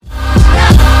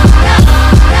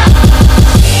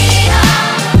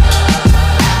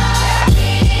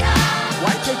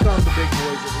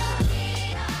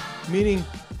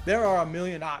there are a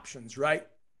million options, right?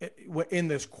 In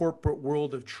this corporate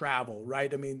world of travel,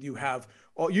 right? I mean, you have,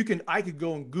 oh, I could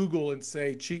go and Google and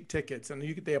say cheap tickets, and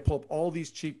they pull up all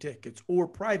these cheap tickets or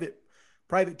private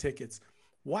tickets.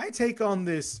 Why take on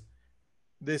this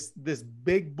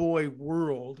big boy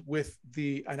world with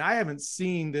and I haven't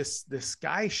seen this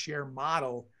sky share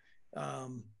model.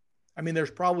 I mean,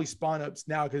 there's probably spawn ups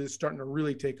now because it's starting to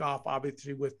really take off,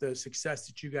 obviously, with the success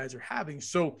that you guys are having.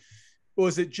 So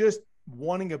was it just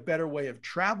wanting a better way of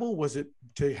travel? Was it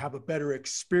to have a better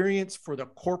experience for the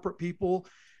corporate people?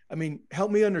 I mean,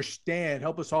 help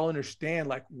us all understand,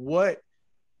 like, what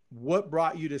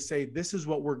brought you to say, this is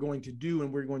what we're going to do,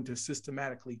 and we're going to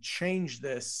systematically change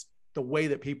the way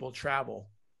that people travel?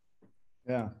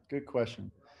 Yeah, good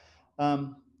question.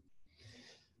 Um,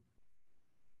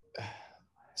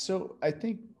 so I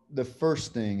think the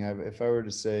first thing, if I were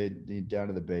to say down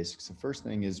to the basics, the first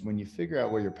thing is when you figure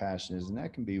out where your passion is, and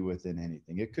that can be within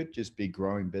anything. It could just be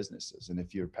growing businesses, and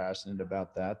if you're passionate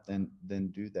about that, then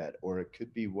do that, or it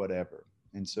could be whatever.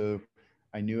 And so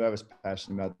I knew I was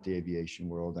passionate about the aviation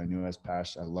world. I knew I was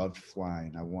passionate. I loved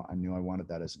flying. I knew I wanted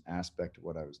that as an aspect of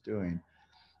what I was doing.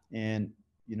 And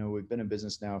we've been in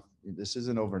business now. This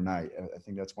isn't overnight. I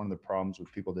think that's one of the problems with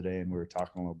people today. And we were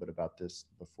talking a little bit about this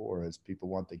before, is people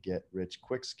want the get rich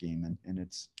quick scheme. And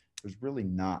there's really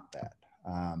not that,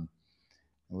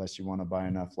 unless you want to buy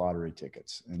enough lottery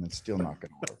tickets, and it's still not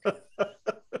going to work.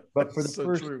 But for the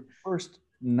So true. first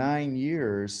 9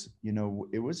 years,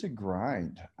 it was a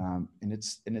grind, and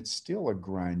it's still a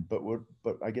grind.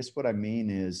 But I guess what I mean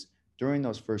is, during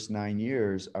those first 9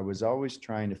 years, I was always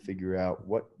trying to figure out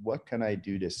what can I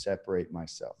do to separate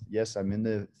myself. Yes, I'm in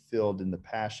the field, in the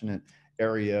passionate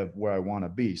area of where I want to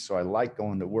be, so I like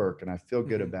going to work and I feel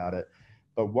good Mm-hmm. about it.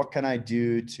 But what can I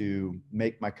do to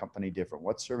make my company different?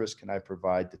 What service can I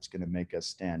provide that's going to make us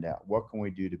stand out? What can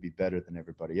we do to be better than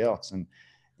everybody else?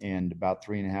 And about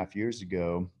 3.5 years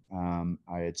ago,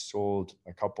 I had sold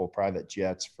a couple of private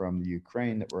jets from the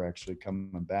Ukraine that were actually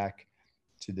coming back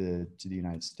to the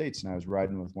United States. And I was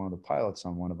riding with one of the pilots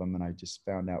on one of them, and I just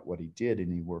found out what he did.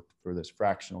 And he worked for this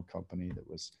fractional company that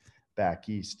was back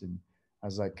east. And I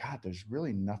was like, God, there's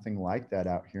really nothing like that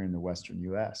out here in the Western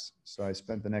US. So I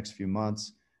spent the next few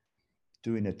months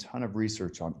doing a ton of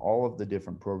research on all of the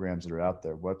different programs that are out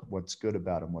there. What's good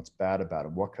about them? What's bad about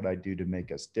them? What could I do to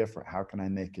make us different? How can I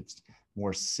make it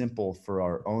more simple for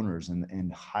our owners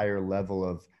and higher level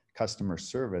of customer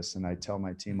service? And I tell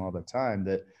my team all the time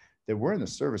that we're in the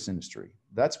service industry.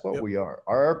 That's what Yep. we are.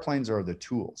 Our airplanes are the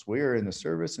tools. We are in the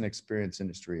service and experience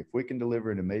industry. If we can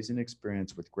deliver an amazing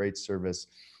experience with great service,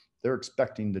 they're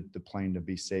expecting the plane to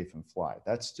be safe and fly.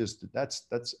 That's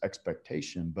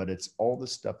expectation, but it's all the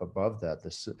stuff above that,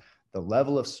 the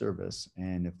level of service.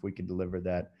 And if we can deliver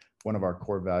that, one of our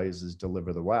core values is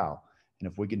deliver the wow. And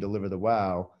if we can deliver the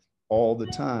wow all the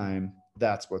time,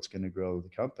 that's what's going to grow the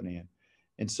company.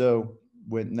 And so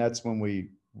that's when we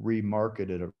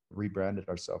remarketed or rebranded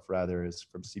ourselves, rather, as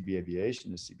from CB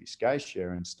Aviation to CB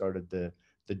SkyShare, and started the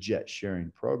jet sharing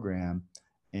program.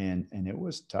 And it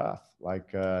was tough.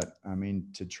 Like, I mean,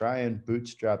 to try and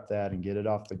bootstrap that and get it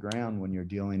off the ground when you're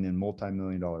dealing in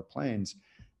multi-million-dollar planes,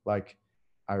 like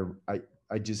I, I,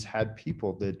 I just had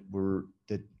people that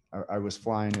I was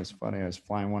flying. It was funny. I was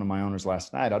flying one of my owners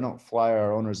last night. I don't fly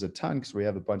our owners a ton because we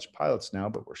have a bunch of pilots now,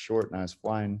 but we're short. And I was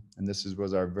flying, and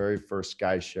was our very first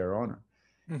SkyShare owner.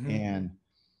 Mm-hmm. And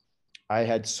I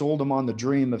had sold him on the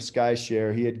dream of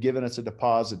SkyShare. He had given us a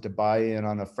deposit to buy in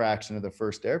on a fraction of the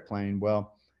first airplane.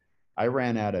 Well, I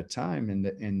ran out of time, and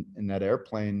that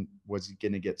airplane was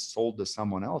going to get sold to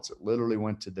someone else. It literally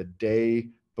went to the day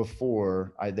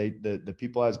before the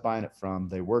people I was buying it from.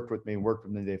 They worked with me.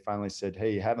 They finally said,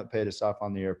 "Hey, you haven't paid us off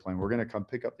on the airplane. We're going to come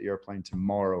pick up the airplane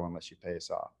tomorrow unless you pay us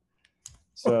off."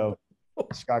 So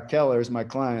Scott Keller is my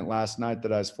client last night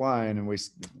that I was flying, and we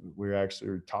were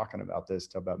actually talking about this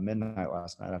till about midnight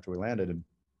last night after we landed.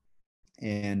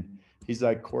 And he's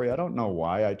like, "Cory, I don't know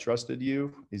why I trusted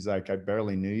you." He's like, "I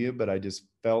barely knew you, but I just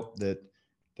felt that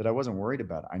I wasn't worried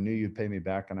about it. I knew you'd pay me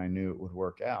back, and I knew it would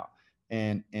work out."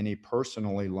 And he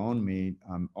personally loaned me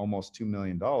almost $2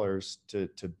 million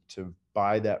to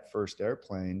buy that first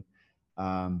airplane.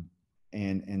 Um,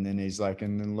 and then he's like,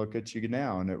 "And then look at you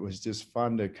now." And it was just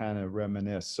fun to kind of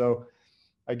reminisce. So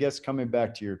I guess coming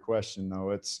back to your question,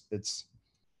 though, it's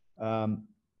um,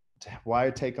 why I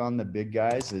take on the big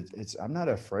guys. It's I'm not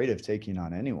afraid of taking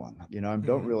on anyone. I don't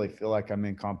Mm-hmm. really feel like I'm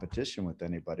in competition with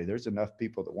anybody. There's enough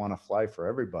people that want to fly for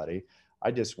everybody.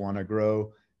 I just want to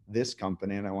grow this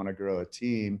company, and I want to grow a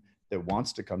team that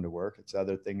wants to come to work. It's the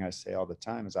other thing I say all the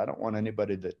time is I don't want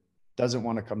anybody that doesn't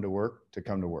want to come to work to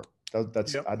come to work.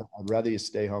 That's Yep. I'd rather you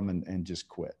stay home and just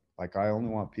quit. Like, I only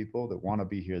want people that want to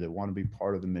be here, that want to be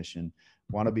part of the mission,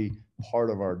 want to be part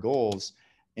of our goals,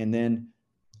 and then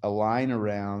align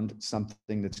around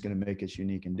something that's going to make us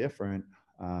unique and different.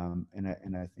 And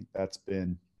I think that's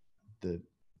been the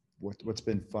what's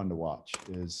been fun to watch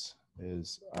is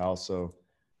I also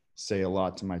say a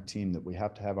lot to my team that we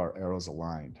have to have our arrows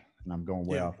aligned. And I'm going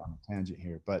way Yeah. off on a tangent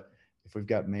here, but if we've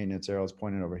got maintenance arrows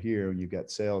pointing over here and you've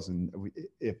got sales, and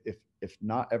if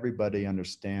not everybody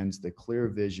understands the clear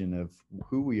vision of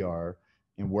who we are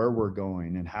and where we're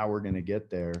going and how we're going to get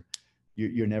there,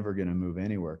 you're never going to move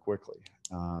anywhere quickly.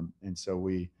 And so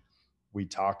we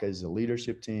talk as a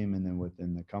leadership team and then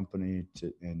within the company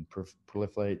to and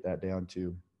proliferate that down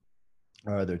to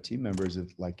our other team members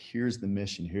of like, here's the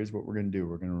mission, here's what we're going to do,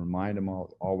 we're going to remind them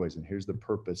all always, and here's the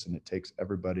purpose, and it takes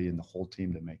everybody in the whole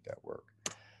team to make that work.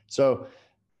 So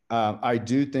I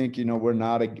do think, we're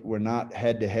not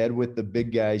head to head with the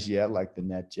big guys yet, like the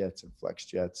Net Jets and Flex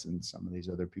Jets and some of these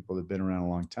other people that have been around a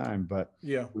long time, but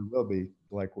Yeah. we will be.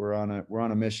 Like, we're on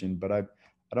a mission, but I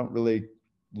don't really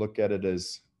look at it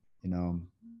as,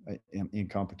 in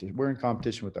competition. We're in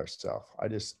competition with ourselves. I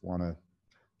just want to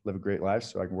live a great life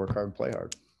so I can work hard and play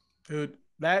hard. Dude,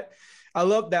 I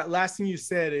love that last thing you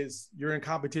said is you're in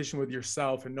competition with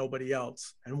yourself and nobody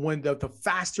else. And when the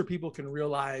faster people can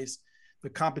realize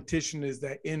the competition is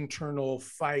that internal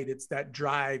fight, it's that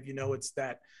drive, it's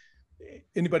that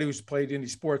anybody who's played any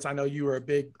sports, I know you were a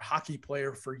big hockey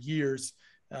player for years.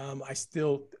 I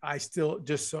still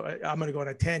just, so I'm going to go on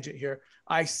a tangent here.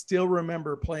 I still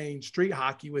remember playing street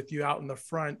hockey with you out in the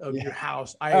front of your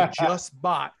house. I had just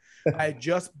bought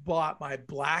my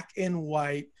black and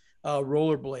white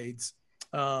rollerblades.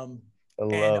 And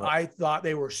I thought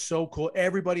they were so cool.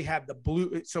 Everybody had the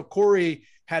blue. So Cory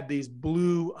had these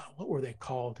blue, what were they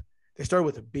called? They started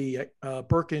with a B,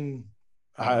 Birkin.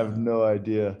 I have no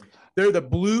idea. They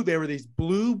were these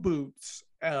blue boots,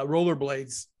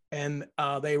 rollerblades, and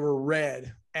they were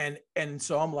red. And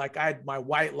so I'm like, I had my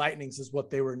white lightnings is what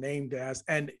they were named as.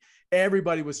 And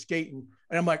everybody was skating.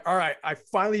 And I'm like, all right, I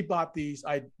finally bought these.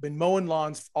 I'd been mowing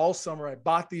lawns all summer. I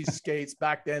bought these skates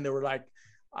back then. They were like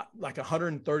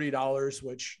 $130,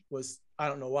 which was, I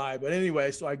don't know why, but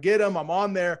anyway, so I get them, I'm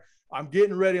on there, I'm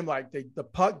getting ready. I'm like, the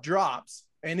puck drops,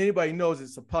 and anybody knows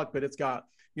it's a puck, but it's got,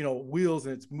 wheels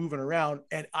and it's moving around,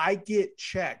 and I get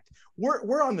checked.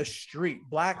 We're on the street,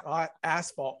 black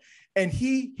asphalt, and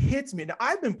he hits me. Now,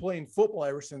 I've been playing football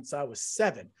ever since I was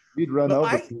 7. You'd run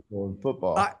over people in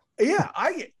football.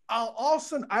 All of a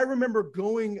sudden I remember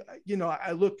going,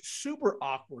 I looked super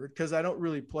awkward because I don't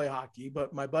really play hockey,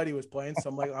 but my buddy was playing. So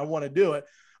I'm like, I want to do it.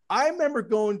 I remember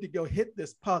going to go hit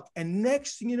this puck. And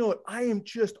next thing you know, I am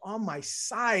just on my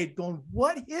side going,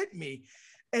 what hit me?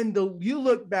 And you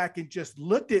look back and just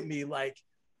looked at me like,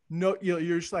 no,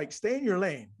 you're just like, stay in your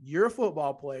lane. You're a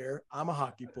football player. I'm a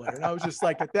hockey player. And I was just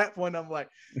like, at that point, I'm like,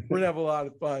 we're gonna have a lot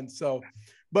of fun. So,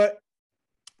 but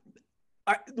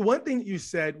the one thing that you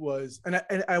said was, and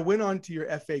I went on to your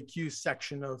FAQ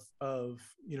section of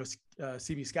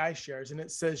CB Sky Shares, and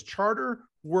it says Charter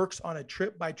works on a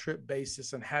trip by trip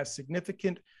basis and has a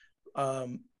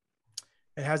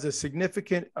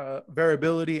significant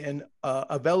variability and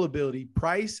availability,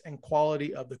 price, and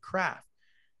quality of the craft.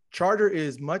 Charter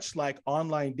is much like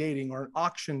online dating or an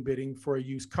auction bidding for a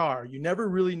used car. You never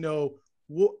really know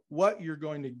what you're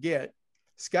going to get.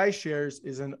 SkyShares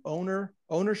is an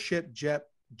ownership jet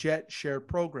share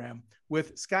program.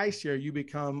 With SkyShare, you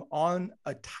become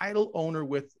a title owner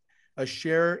with a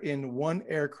share in one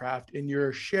aircraft, and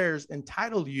your shares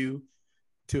entitle you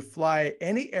to fly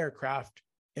any aircraft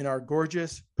in our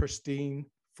gorgeous, pristine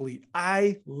fleet.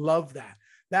 I love that.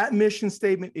 That mission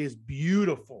statement is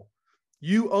beautiful.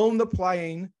 You own the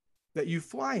plane that you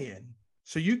fly in.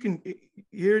 So you can,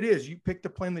 here it is, you pick the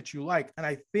plane that you like. And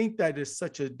I think that is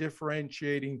such a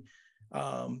differentiating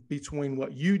between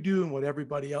what you do and what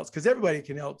everybody else, because everybody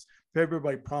can help,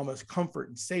 everybody promise comfort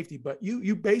and safety, but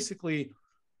you basically,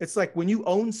 it's like when you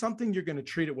own something, you're going to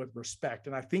treat it with respect.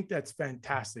 And I think that's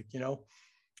fantastic.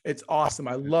 It's awesome.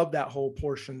 I love that whole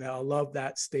portion there. I love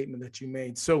that statement that you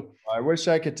made. So I wish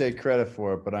I could take credit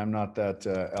for it, but I'm not that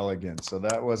elegant. So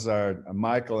that was our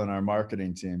Michael and our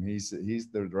marketing team. He's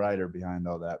the writer behind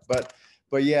all that.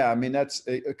 But yeah, I mean, that's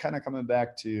kind of coming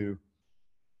back to,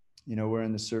 we're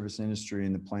in the service industry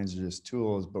and the planes are just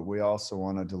tools, but we also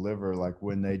want to deliver, like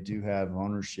when they do have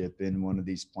ownership in one of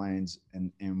these planes,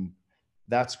 and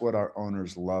that's what our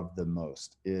owners love the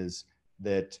most, is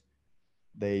that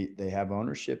they have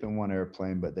ownership in one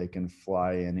airplane, but they can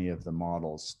fly any of the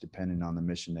models depending on the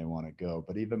mission they want to go.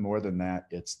 But even more than that,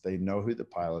 they know who the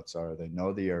pilots are, they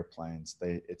know the airplanes.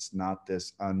 It's not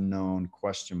this unknown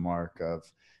question mark of,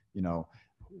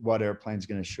 what airplane's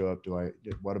going to show up?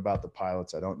 What about the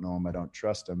pilots? I don't know them. I don't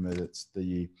trust them.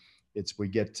 We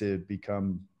get to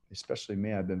become, especially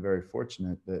me, I've been very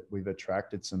fortunate that we've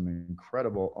attracted some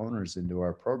incredible owners into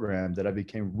our program that I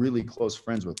became really close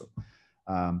friends with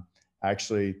them.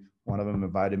 Actually, one of them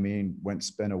invited me and went and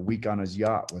spent a week on his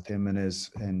yacht with him and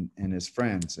his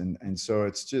friends. And so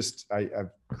it's just,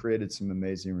 I've created some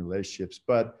amazing relationships,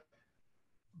 but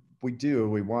we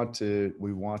want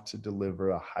to deliver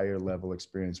a higher level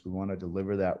experience. We want to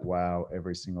deliver that wow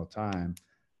every single time.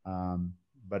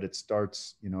 But it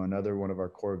starts, another one of our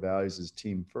core values is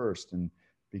team first. And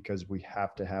because we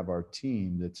have to have our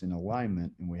team that's in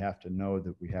alignment, and we have to know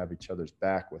that we have each other's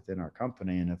back within our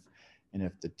company. And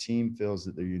if the team feels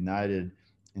that they're united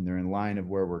and they're in line of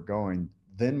where we're going,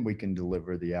 then we can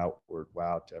deliver the outward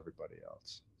wow to everybody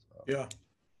else. So. Yeah.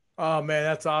 Oh man,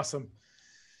 that's awesome.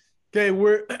 Okay,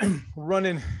 we're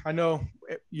running. I know,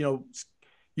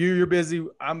 you're busy.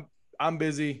 I'm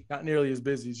busy, not nearly as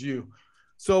busy as you.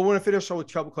 So I want to finish up with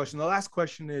a couple questions. The last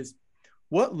question is,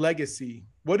 what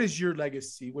is your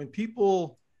legacy? When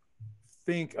people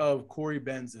think of Cory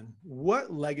Bengtzen,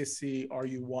 what legacy are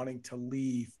you wanting to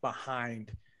leave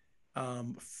behind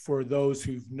for those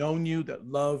who've known you, that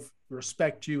love,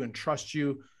 respect you, and trust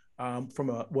you? From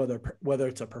whether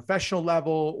it's a professional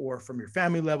level or from your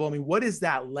family level. I mean, what is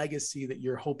that legacy that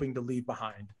you're hoping to leave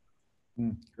behind?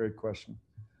 Great question.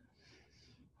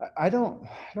 I don't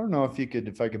know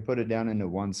if I could put it down into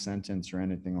one sentence or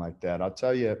anything like that. I'll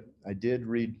tell you, I did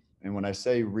read, and when I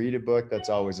say read a book, that's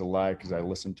always a lie because I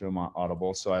listened to them on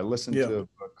Audible. So I listened to a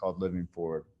book called Living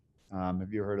Forward.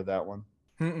 Have you heard of that one?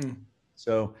 Mm-mm.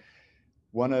 So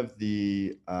one of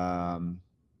the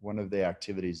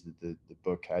activities that the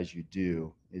book has you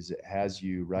do is it has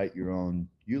you write your own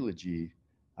eulogy,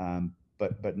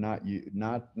 but not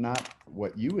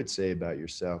what you would say about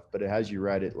yourself, but it has you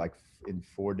write it like in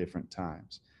 4 different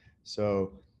times.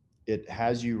 So it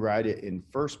has you write it in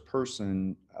first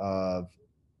person of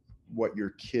what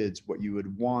you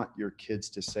would want your kids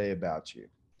to say about you.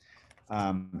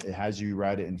 It has you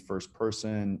write it in first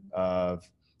person of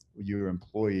your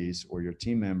employees or your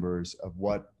team members of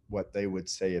what they would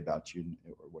say about you,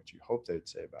 or what you hope they would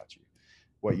say about you,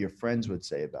 what your friends would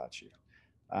say about you.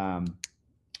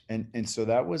 And so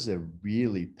that was a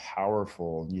really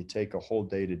powerful, and you take a whole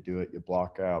day to do it. You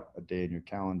block out a day in your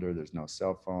calendar. There's no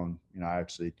cell phone. I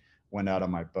actually went out on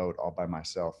my boat all by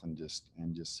myself and just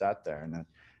sat there.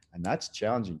 And that's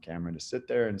challenging, Cameron, to sit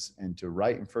there and to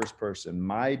write in first person.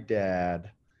 My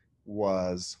dad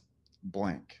was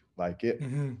blank, like it.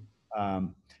 Mm-hmm.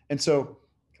 And so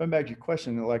coming back to your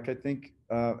question, like, I think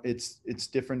it's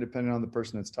different depending on the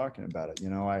person that's talking about it.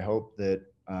 I hope that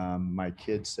my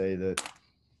kids say that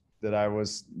I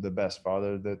was the best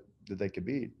father that they could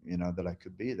be, that I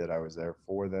could be, that I was there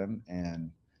for them.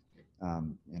 And,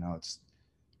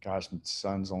 gosh, my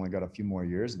son's only got a few more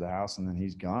years at the house and then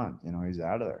he's gone, he's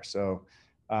out of there. So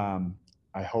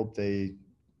I hope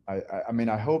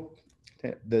I hope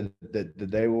that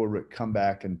they will come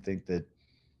back and think that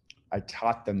I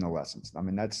taught them the lessons. I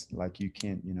mean, that's like, you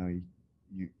can't,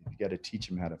 you got to teach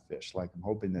them how to fish. Like, I'm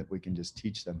hoping that we can just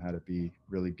teach them how to be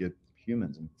really good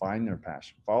humans and find their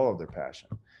passion, follow their passion,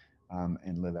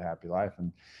 and live a happy life.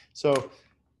 And so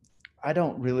I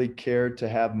don't really care to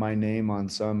have my name on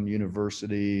some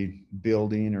university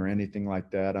building or anything like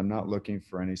that. I'm not looking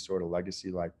for any sort of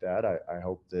legacy like that. I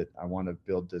hope that I want to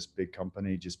build this big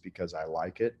company just because I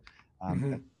like it.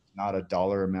 Mm-hmm. Not a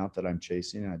dollar amount that I'm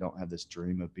chasing. I don't have this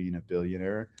dream of being a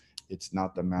billionaire. It's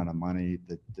not the amount of money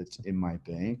that's in my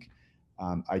bank.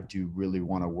 I do really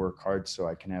want to work hard so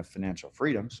I can have financial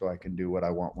freedom, so I can do what I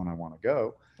want when I want to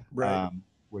go. Right.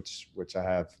 Which I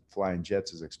have. Flying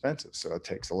jets is expensive, so it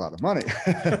takes a lot of money.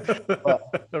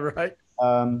 But, right.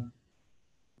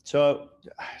 So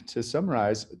to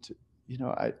summarize,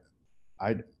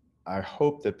 I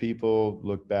hope that people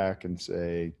look back and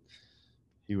say,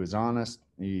 he was honest.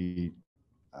 He,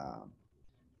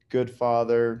 good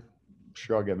father.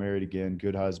 Sure, I'll get married again.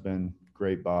 Good husband.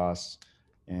 Great boss,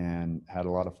 and had a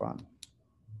lot of fun.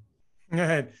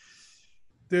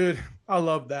 Dude, I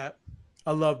love that.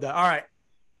 All right,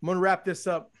 I'm gonna wrap this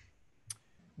up.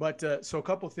 But so a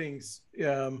couple things.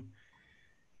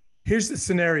 Here's the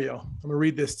scenario. I'm gonna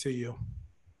read this to you.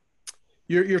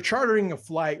 You're chartering a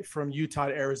flight from Utah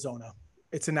to Arizona.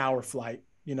 It's an hour flight.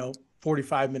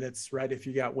 45 minutes, right? If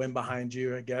you got wind behind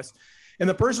you, I guess. And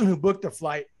the person who booked the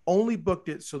flight only booked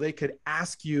it so they could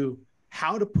ask you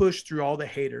how to push through all the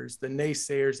haters, the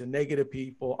naysayers, the negative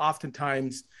people.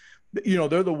 Oftentimes, they're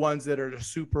the ones that are the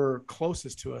super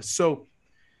closest to us. So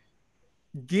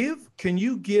Can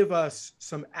you give us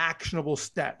some actionable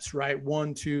steps, right?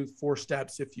 1, 2, 4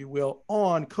 steps, if you will,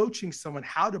 on coaching someone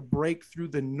how to break through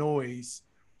the noise,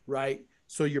 right?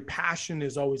 So your passion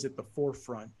is always at the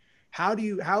forefront. How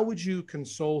would you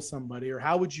console somebody, or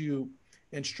how would you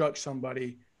instruct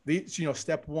somebody?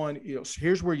 Step one,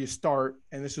 here's where you start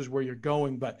and this is where you're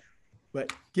going, but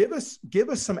give us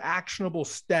some actionable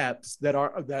steps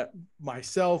that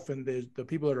myself and the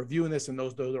people that are viewing this and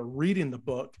those that are reading the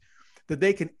book, that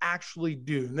they can actually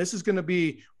do. And this is going to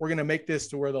be, we're going to make this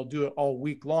to where they'll do it all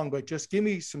week long, but just give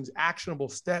me some actionable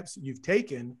steps that you've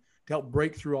taken to help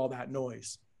break through all that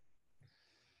noise.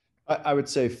 I would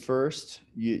say first,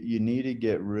 you need to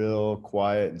get real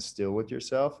quiet and still with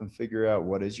yourself and figure out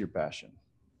what is your passion,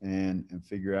 and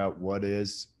figure out what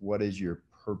is your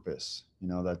purpose.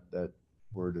 That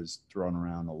word is thrown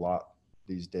around a lot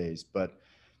these days, but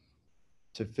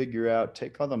to figure out,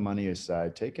 take all the money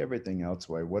aside, take everything else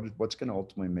away. What's going to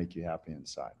ultimately make you happy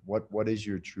inside? What is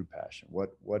your true passion?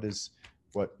 Like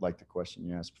the question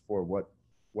you asked before,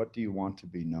 what do you want to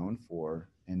be known for?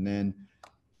 And then,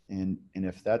 and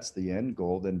if that's the end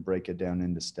goal, then break it down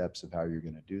into steps of how you're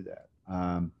going to do that.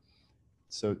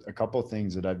 So a couple of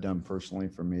things that I've done personally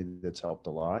for me that's helped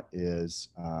a lot is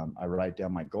I write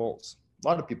down my goals. A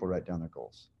lot of people write down their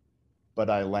goals, but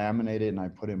I laminate it and I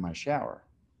put it in my shower.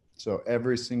 So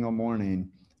every single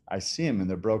morning I see them, and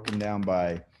they're broken down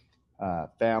by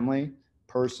family,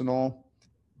 personal,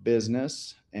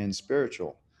 business, and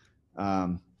spiritual.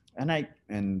 And I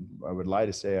would lie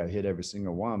to say I hit every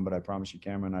single one, but I promise you,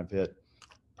 Cameron, I've hit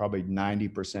probably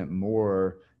 90%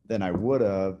 more than I would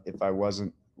have if I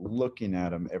wasn't looking at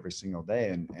them every single day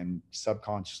and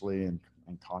subconsciously and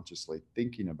consciously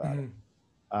thinking about it.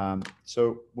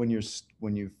 So when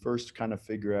you first kind of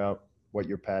figure out what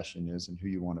your passion is and who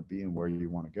you want to be and where you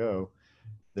want to go,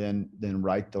 then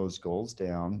write those goals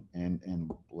down and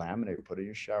laminate, put it in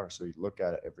your shower so you look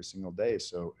at it every single day.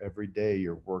 So every day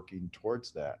you're working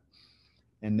towards that,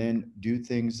 and then do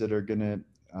things that are going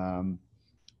to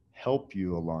help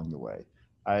you along the way.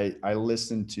 I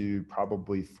listen to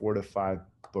probably 4 to 5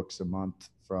 books a month,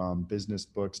 from business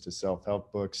books to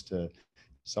self-help books to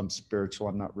some spiritual.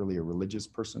 I'm not really a religious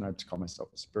person. I have to call myself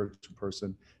a spiritual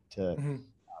person, to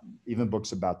Mm-hmm. even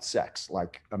books about sex.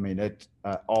 Like, I mean,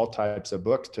 all types of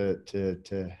books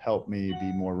to help me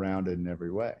be more rounded in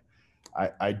every way.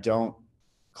 I don't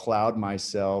cloud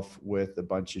myself with a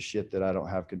bunch of shit that I don't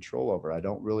have control over. I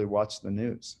don't really watch the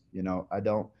news.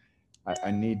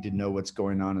 I need to know what's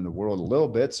going on in the world a little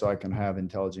bit so I can have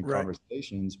intelligent Right.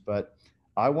 conversations, but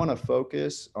I want to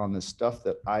focus on the stuff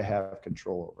that I have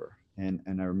control over. And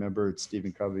I remember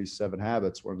Stephen Covey's 7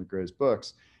 Habits, one of the greatest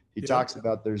books. He Yep. talks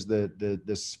about there's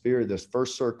the sphere. This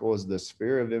first circle is the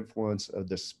sphere of influence, of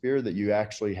the sphere that you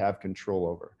actually have control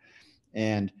over.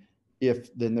 And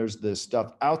if then there's the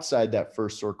stuff outside that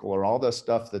first circle, or all the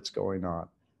stuff that's going on,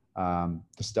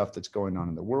 the stuff that's going on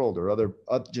in the world, or other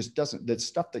just doesn't, that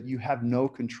stuff that you have no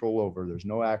control over. There's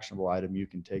no actionable item you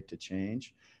can take to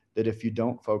change. That if you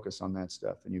don't focus on that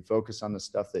stuff and you focus on the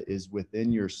stuff that is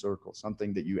within your circle,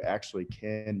 something that you actually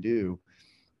can do,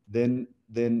 then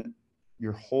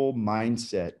your whole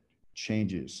mindset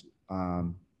changes.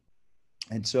 And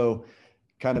so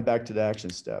kind of back to the action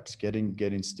steps,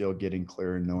 getting still, getting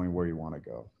clear, and knowing where you want to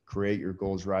go. Create your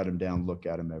goals, write them down, look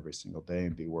at them every single day,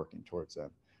 and be working towards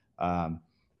them.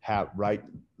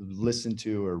 Listen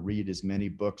to or read as many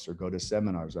books or go to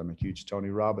seminars. I'm a huge Tony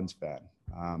Robbins fan.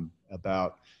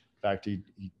 About, in fact,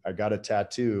 I got a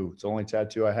tattoo. It's the only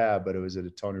tattoo I have, but it was at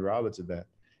a Tony Robbins event.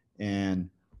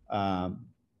 And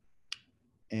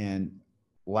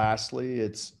lastly,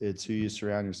 it's who you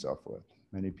surround yourself with.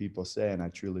 Many people say, and I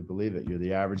truly believe it, you're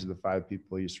the average of the 5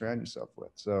 people you surround yourself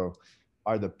with. So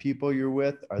are the people you're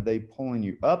with, are they pulling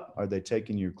you up? Are they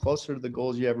taking you closer to the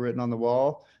goals you have written on the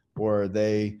wall? Or are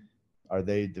they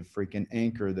the freaking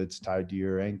anchor that's tied to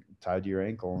your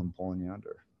ankle and pulling you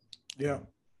under? Yeah.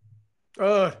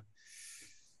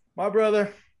 My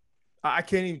brother, I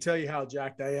can't even tell you how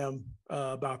jacked I am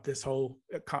about this whole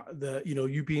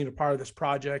you being a part of this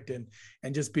project and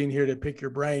just being here to pick your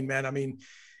brain, man. I mean,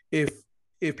 if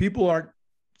people aren't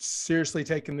seriously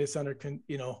taking this under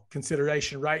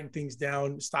consideration, writing things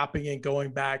down, stopping and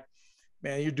going back,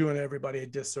 man, you're doing everybody a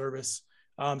disservice.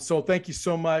 So thank you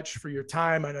so much for your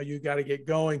time. I know you got to get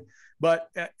going, but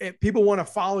if people want to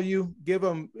follow you, give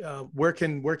them where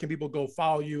can people go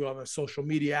follow you on a social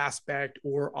media aspect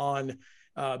or on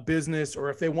business, or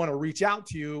if they want to reach out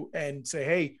to you and say,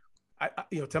 hey,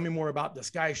 tell me more about the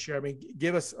SkyShare. I mean,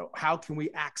 give us, how can we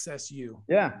access you?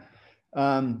 Yeah.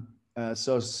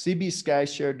 So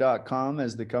cbskyshare.com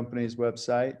is the company's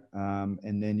website.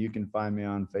 And then you can find me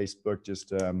on Facebook,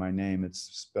 just my name. It's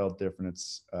spelled different.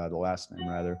 It's the last name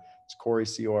rather. It's Cory,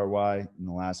 C-O-R-Y, and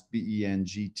the last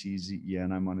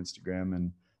B-E-N-G-T-Z-E-N. I'm on Instagram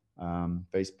and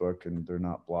Facebook, and they're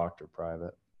not blocked or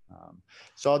private.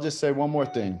 So I'll just say one more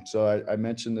thing. So I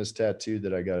mentioned this tattoo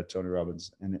that I got at Tony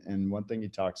Robbins. And one thing he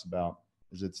talks about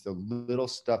is it's the little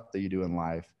stuff that you do in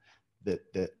life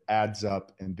that adds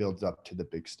up and builds up to the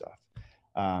big stuff.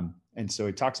 And so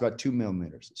he talks about 2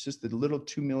 millimeters. It's just the little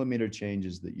 2 millimeter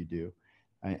changes that you do.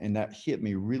 And that hit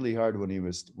me really hard when he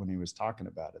was talking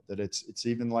about it, that it's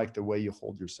even like the way you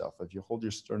hold yourself. If you hold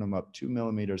your sternum up 2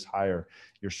 millimeters higher,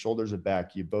 your shoulders are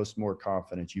back, you boast more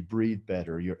confidence, you breathe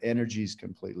better, your energy is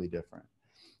completely different.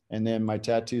 And then my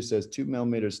tattoo says 2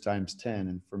 millimeters times 10.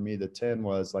 And for me, the 10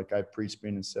 was like, I preached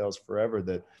being in sales forever,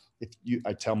 that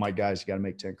I tell my guys, you got to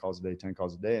make 10 calls a day, 10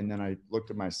 calls a day. And then I looked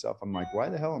at myself, I'm like, why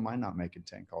the hell am I not making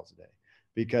 10 calls a day?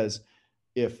 Because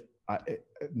if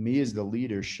me as the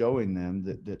leader showing them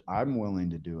that I'm willing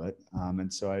to do it.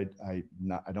 And so I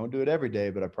don't do it every day,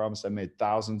 but I promise I made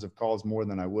thousands of calls more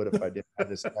than I would if I didn't have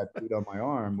this tattooed on my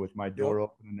arm with my door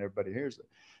open and everybody hears it.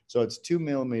 So it's 2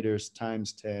 millimeters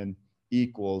times 10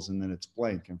 equals, and then it's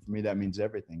blank. And for me, that means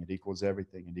everything. It equals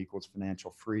everything. It equals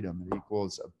financial freedom. It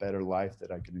equals a better life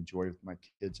that I can enjoy with my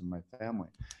kids and my family.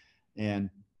 And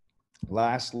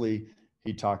lastly,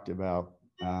 he talked about,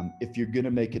 if you're going to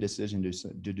make a decision to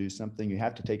do something, you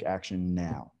have to take action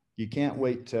now. You can't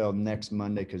wait till next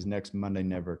Monday, because next Monday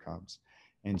never comes.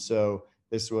 And so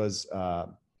this was, I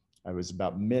was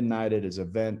about midnight at his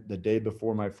event the day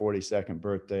before my 42nd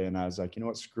birthday. And I was like, you know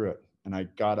what, screw it. And I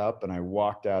got up and I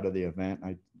walked out of the event.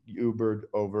 I Ubered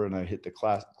over and I hit the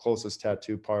closest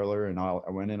tattoo parlor. And I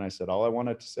went in, I said, all I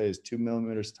wanted to say is 2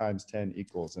 millimeters times 10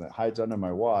 equals, and it hides under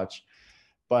my watch.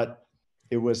 But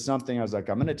it was something I was like,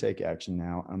 I'm going to take action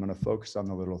now. I'm going to focus on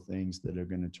the little things that are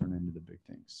going to turn into the big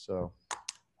things. So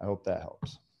I hope that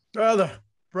helps. Brother.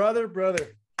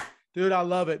 Dude, I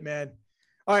love it, man.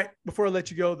 All right. Before I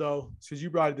let you go, though, because you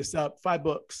brought this up, 5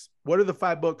 books. What are the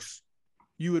 5 books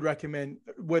you would recommend,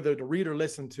 whether to read or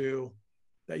listen to,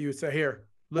 that you would say, here,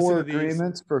 listen 4 to these?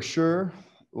 Agreements, for sure.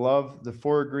 Love the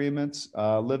 4 Agreements.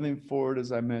 Living Forward,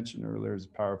 as I mentioned earlier, is a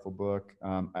powerful book.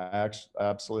 I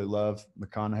absolutely love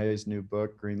McConaughey's new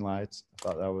book, Green Lights. I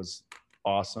thought that was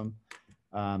awesome.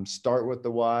 Start with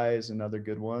the Why is another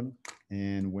good one.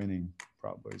 And Winning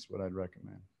probably is what I'd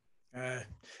recommend.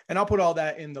 And I'll put all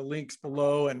that in the links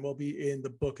below, and we'll be in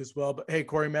the book as well. But hey,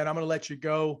 Cory, man, I'm going to let you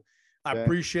go. I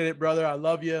appreciate it, brother. I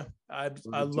love you. I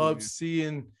love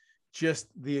seeing just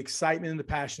the excitement and the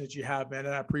passion that you have, man.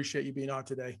 And I appreciate you being on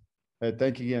today. Hey,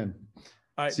 thank you again.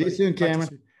 All right. See you soon,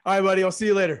 Cameron. All right, buddy. I'll see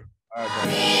you later. All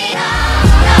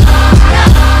right, buddy.